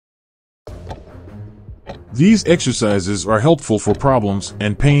These exercises are helpful for problems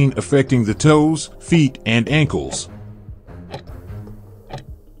and pain affecting the toes, feet, and ankles.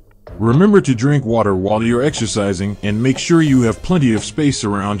 Remember to drink water while you're exercising and make sure you have plenty of space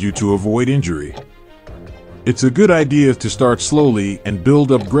around you to avoid injury. It's a good idea to start slowly and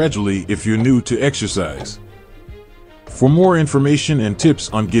build up gradually if you're new to exercise. For more information and tips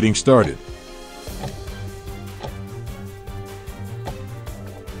on getting started,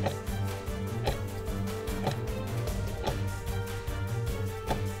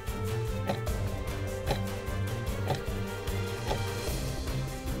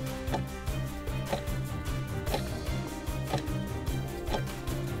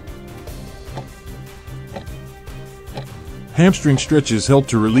 hamstring stretches help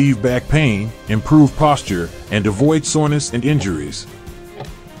to relieve back pain, improve posture, and avoid soreness and injuries.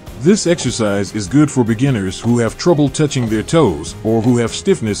 This exercise is good for beginners who have trouble touching their toes or who have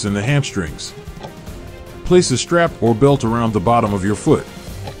stiffness in the hamstrings. Place a strap or belt around the bottom of your foot.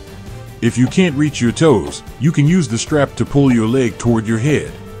 If you can't reach your toes, you can use the strap to pull your leg toward your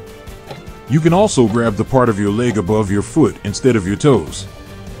head. You can also grab the part of your leg above your foot instead of your toes.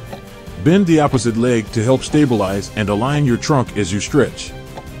 Bend the opposite leg to help stabilize and align your trunk as you stretch.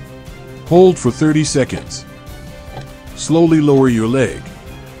 Hold for 30 seconds. Slowly lower your leg.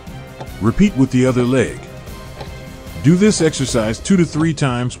 Repeat with the other leg. Do this exercise 2 to 3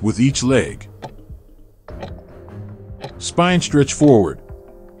 times with each leg. Spine stretch forward.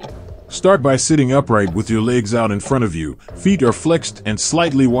 Start by sitting upright with your legs out in front of you. Feet are flexed and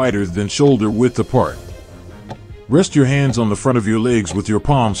slightly wider than shoulder width apart. Rest your hands on the front of your legs with your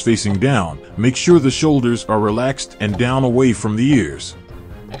palms facing down. Make sure the shoulders are relaxed and down away from the ears.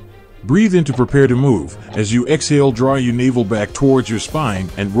 Breathe in to prepare to move. As you exhale, draw your navel back towards your spine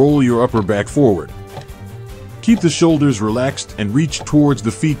and roll your upper back forward. Keep the shoulders relaxed and reach towards the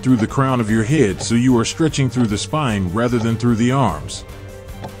feet through the crown of your head so you are stretching through the spine rather than through the arms.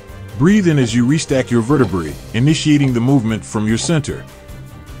 Breathe in as you restack your vertebrae, initiating the movement from your center.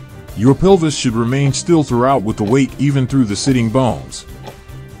 Your pelvis should remain still throughout with the weight even through the sitting bones.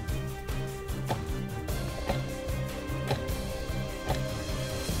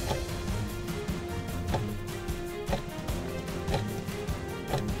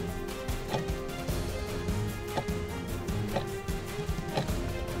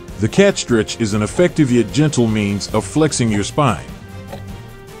 The cat stretch is an effective yet gentle means of flexing your spine.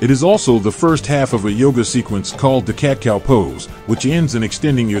 It is also the first half of a yoga sequence called the cat-cow pose, which ends in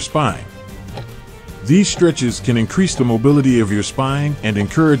extending your spine. These stretches can increase the mobility of your spine and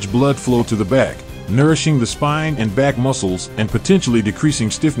encourage blood flow to the back, nourishing the spine and back muscles and potentially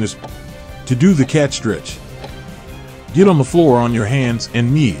decreasing stiffness. To do the cat stretch, get on the floor on your hands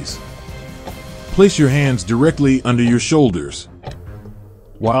and knees. Place your hands directly under your shoulders.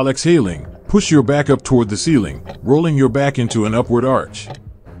 While exhaling, push your back up toward the ceiling, rolling your back into an upward arch.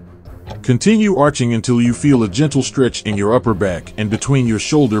 Continue arching until you feel a gentle stretch in your upper back and between your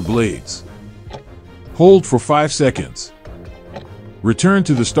shoulder blades. Hold for 5 seconds. Return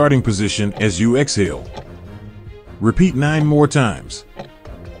to the starting position as you exhale. Repeat 9 more times.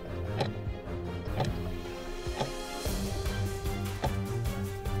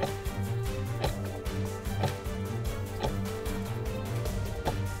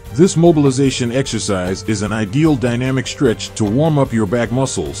 This mobilization exercise is an ideal dynamic stretch to warm up your back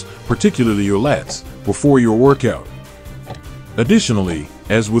muscles, particularly your lats, before your workout. Additionally,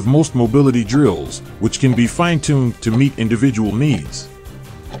 as with most mobility drills, which can be fine-tuned to meet individual needs,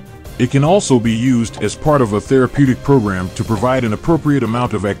 it can also be used as part of a therapeutic program to provide an appropriate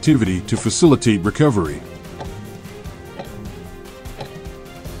amount of activity to facilitate recovery.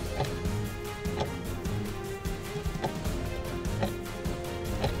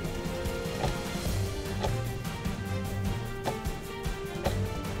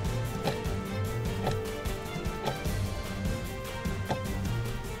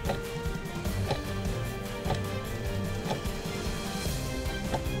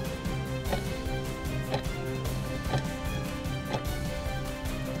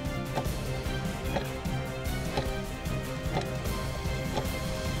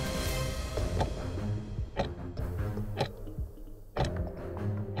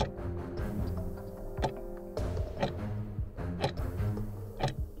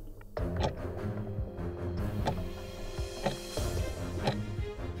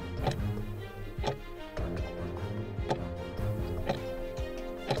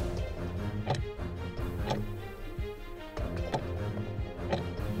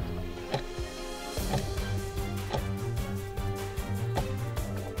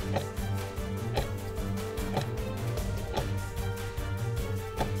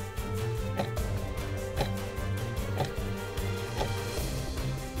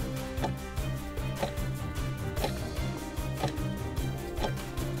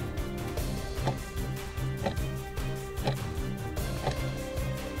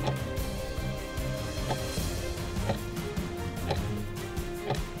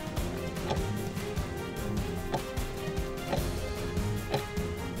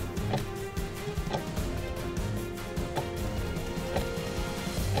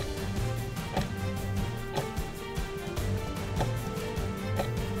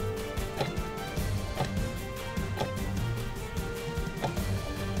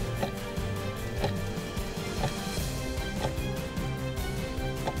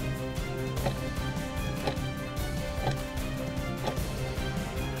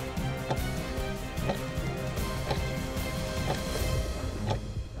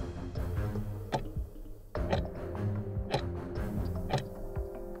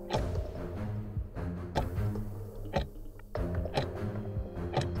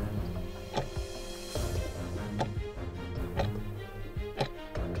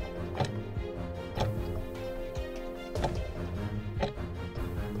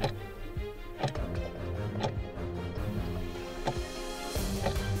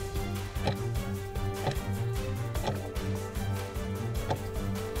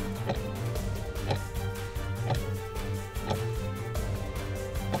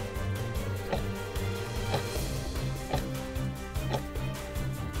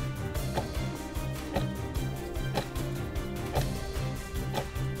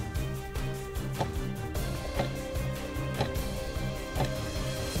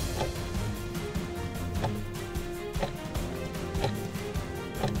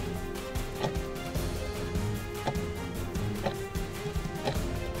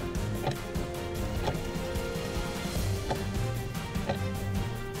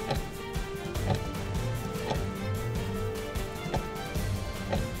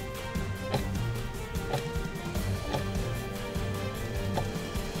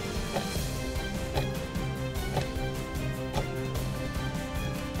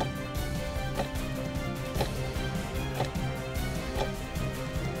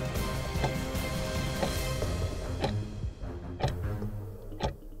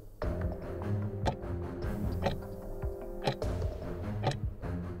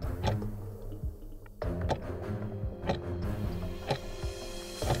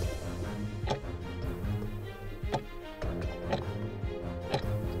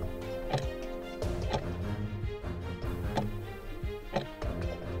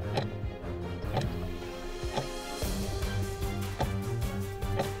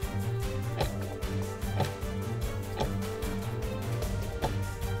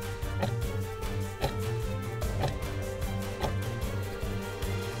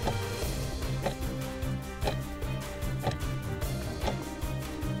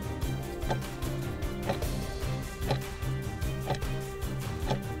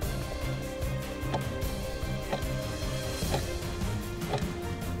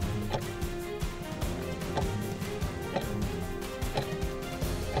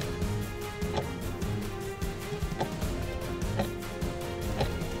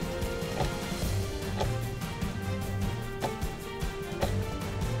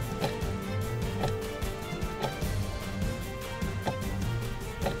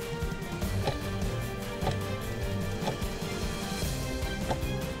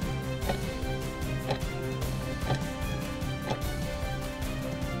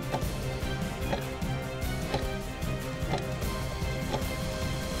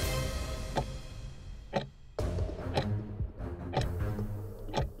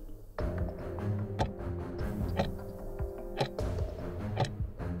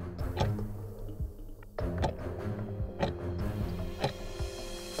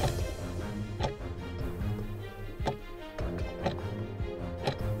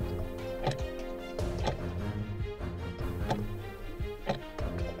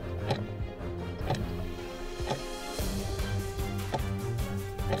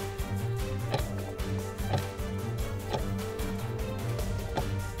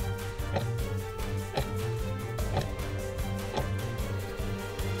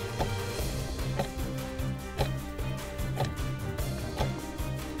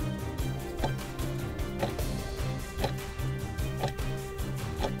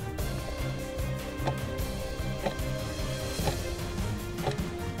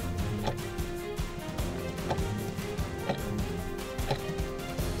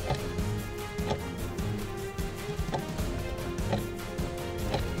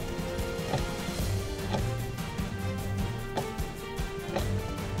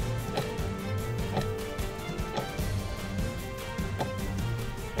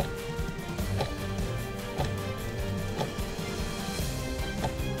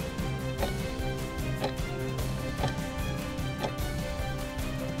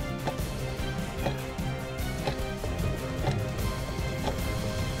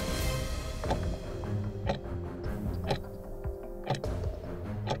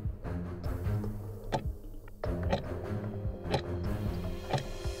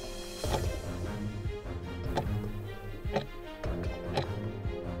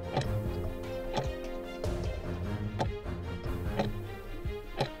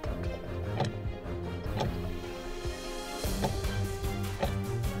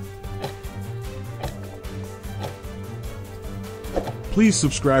 Please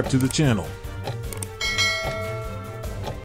subscribe to the channel.